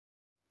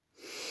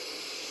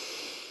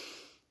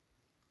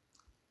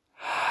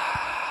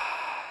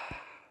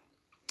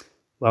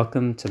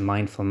Welcome to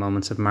Mindful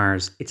Moments of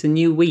Mars. It's a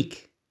new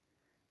week.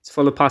 It's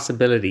full of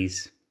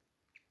possibilities.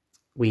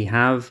 We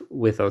have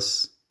with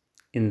us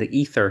in the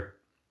ether,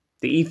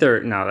 the ether,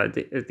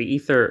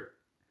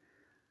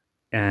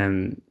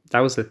 that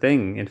was the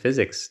thing in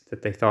physics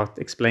that they thought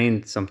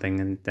explained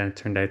something and then it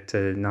turned out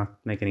to not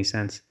make any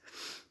sense.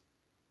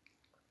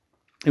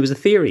 It was a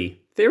theory.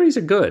 Theories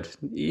are good.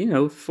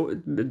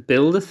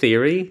 Build a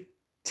theory,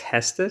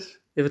 test it.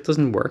 If it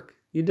doesn't work,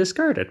 you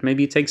discard it.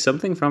 Maybe you take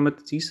something from it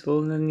that's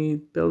useful and then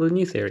you build a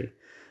new theory.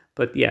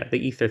 But yeah, the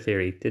ether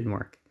theory didn't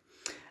work.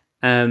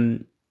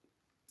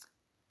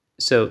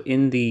 So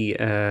in the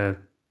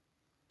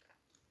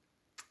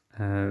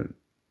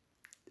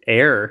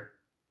air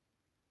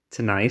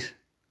tonight,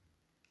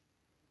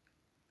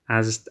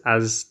 as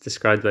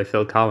described by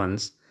Phil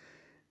Collins,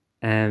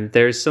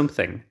 there's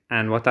something,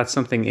 and what that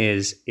something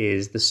is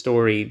the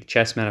story "The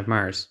Chessmen of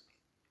Mars"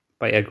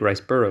 by Edgar Rice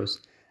Burroughs.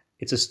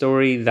 It's a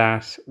story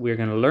that we're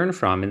going to learn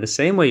from in the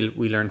same way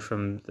we learn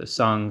from the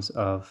songs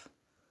of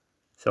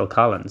Phil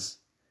Collins.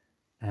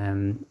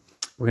 We're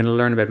going to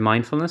learn about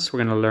mindfulness.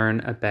 We're going to learn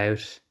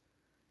about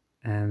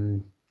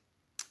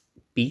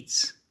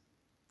beats.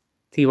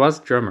 He was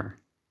a drummer,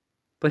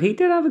 but he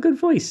did have a good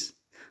voice.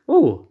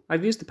 Oh,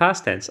 I've used the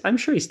past tense. I'm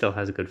sure he still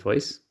has a good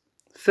voice.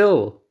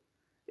 Phil,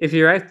 if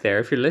you're out there,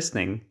 if you're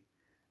listening,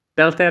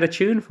 belt out a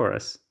tune for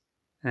us.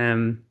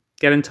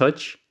 Get in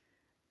touch.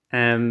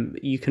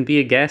 You can be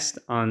a guest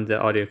on the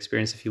audio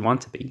experience if you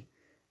want to be.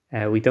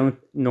 We don't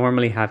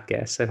normally have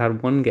guests. I've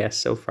had one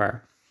guest so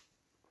far.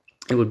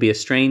 It would be a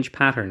strange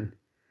pattern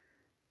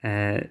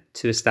to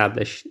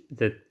establish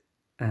that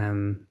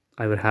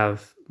I would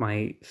have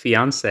my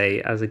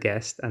fiance as a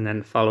guest and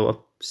then follow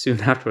up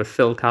soon after with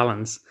Phil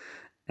Collins,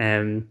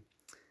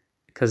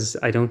 because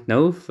I don't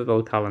know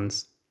Phil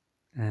Collins,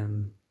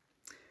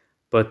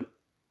 but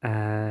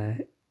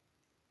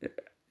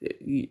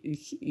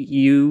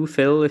you,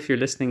 Phil, if you're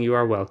listening, you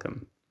are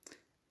welcome.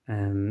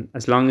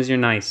 As long as you're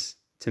nice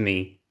to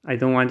me. I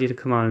don't want you to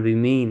come on and be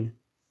mean.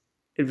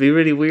 It'd be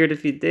really weird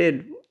if you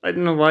did. I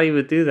don't know why you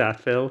would do that,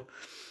 Phil.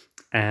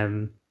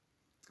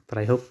 But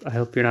I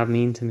hope you're not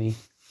mean to me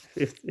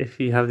if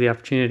you have the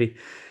opportunity.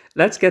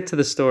 Let's get to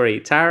the story.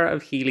 Tara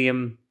of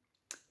Helium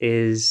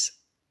is,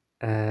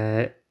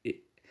 I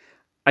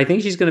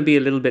think she's going to be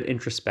a little bit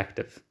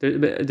introspective.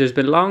 There's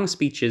been long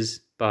speeches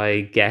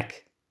by Gek,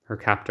 her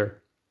captor,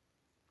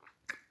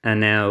 and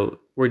now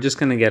we're just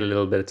going to get a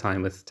little bit of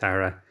time with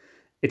Tara.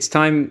 It's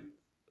time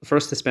for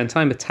us to spend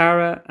time with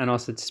Tara and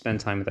also to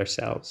spend time with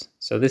ourselves.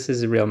 So this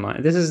is a real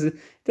mind. This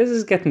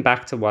is getting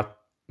back to what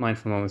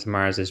Mindful Moments of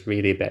Mars is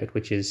really about,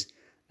 which is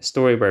a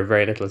story where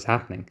very little is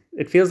happening.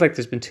 It feels like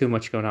there's been too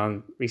much going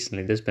on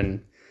recently. There's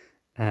been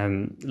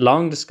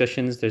long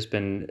discussions. There's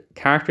been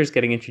characters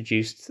getting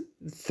introduced,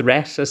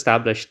 threat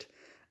established.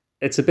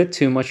 It's a bit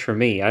too much for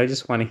me. I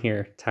just want to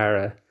hear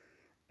Tara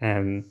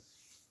have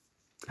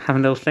a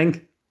little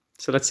think.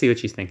 So let's see what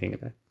she's thinking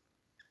about.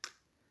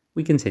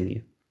 We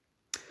continue.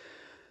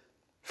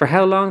 For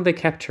how long they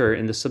kept her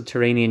in the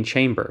subterranean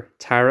chamber,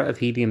 Tara of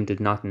Helium did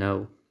not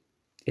know.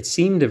 It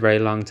seemed a very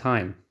long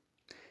time.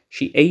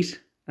 She ate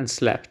and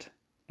slept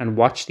and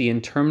watched the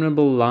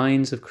interminable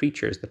lines of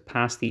creatures that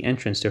passed the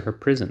entrance to her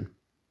prison.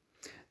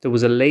 There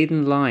was a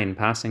laden line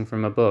passing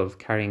from above,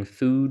 carrying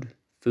food,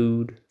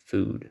 food,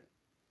 food.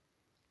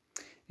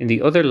 In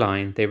the other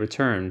line, they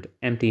returned,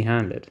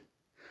 empty-handed.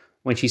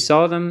 When she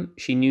saw them,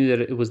 she knew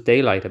that it was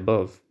daylight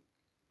above.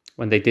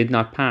 When they did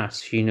not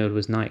pass, she knew it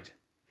was night,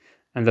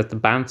 and that the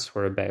banths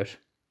were about.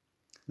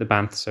 The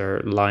banths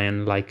are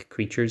lion-like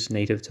creatures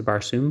native to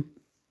Barsoom.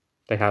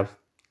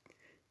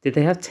 Did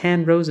they have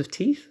 10 rows of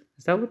teeth?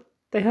 Is that what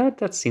they had?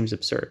 That seems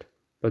absurd.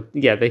 But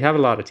yeah, they have a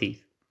lot of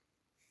teeth.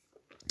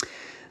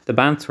 The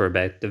banths were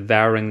about,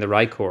 devouring the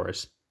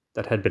rykors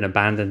that had been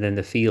abandoned in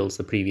the fields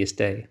the previous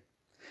day.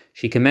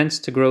 She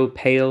commenced to grow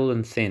pale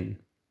and thin.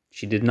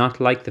 She did not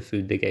like the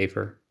food they gave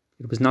her.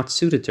 It was not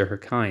suited to her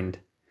kind,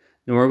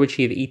 nor would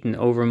she have eaten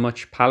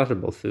overmuch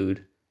palatable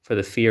food for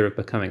the fear of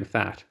becoming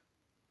fat.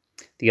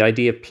 The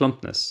idea of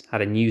plumpness had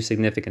a new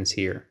significance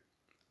here,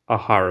 a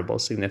horrible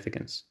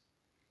significance.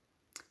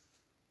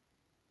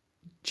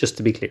 Just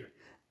to be clear,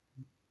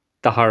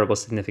 the horrible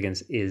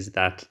significance is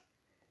that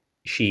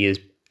she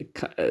is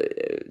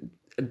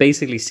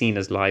basically seen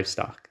as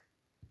livestock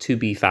to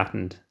be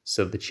fattened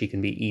so that she can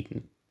be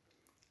eaten.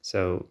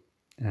 So,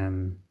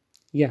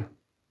 yeah,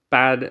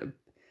 bad.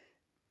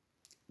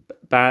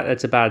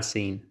 It's a bad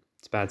scene.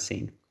 It's a bad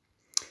scene.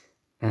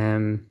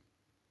 That'll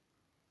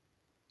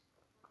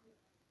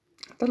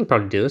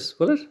probably do us,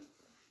 will it? Do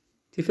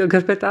you feel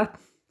good about that?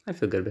 I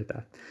feel good about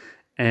that.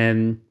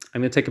 I'm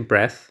going to take a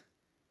breath.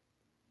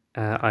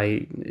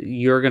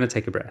 You're going to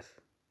take a breath.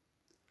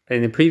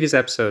 In the previous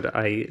episode,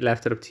 I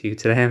left it up to you.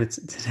 Today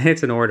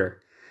it's an order.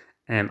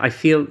 I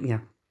feel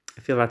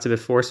that's a bit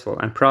forceful.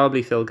 And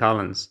probably Phil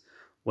Collins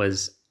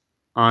was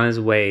on his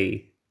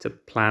way to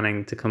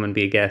planning to come and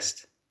be a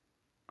guest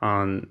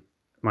on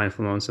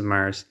Mindful Moments of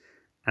Mars,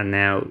 and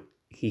now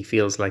he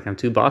feels like I'm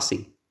too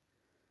bossy.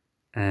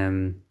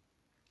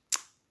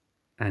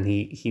 and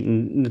he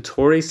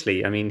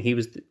notoriously, I mean, he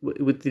was.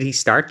 Did he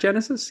start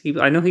Genesis?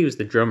 I know he was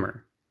the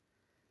drummer,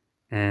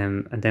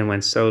 and then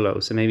went solo.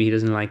 So maybe he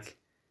doesn't like,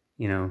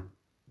 you know,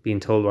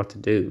 being told what to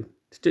do.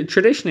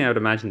 Traditionally, I would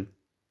imagine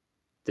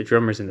the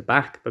drummer's in the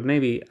back, but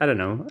maybe, I don't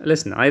know.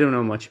 Listen, I don't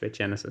know much about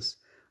Genesis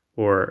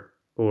or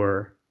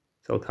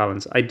Phil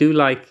Collins. I do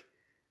like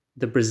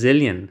The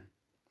Brazilian,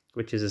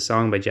 which is a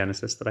song by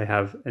Genesis that I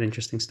have an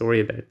interesting story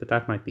about, but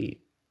that might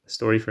be a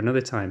story for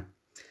another time.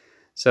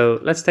 So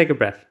let's take a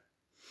breath.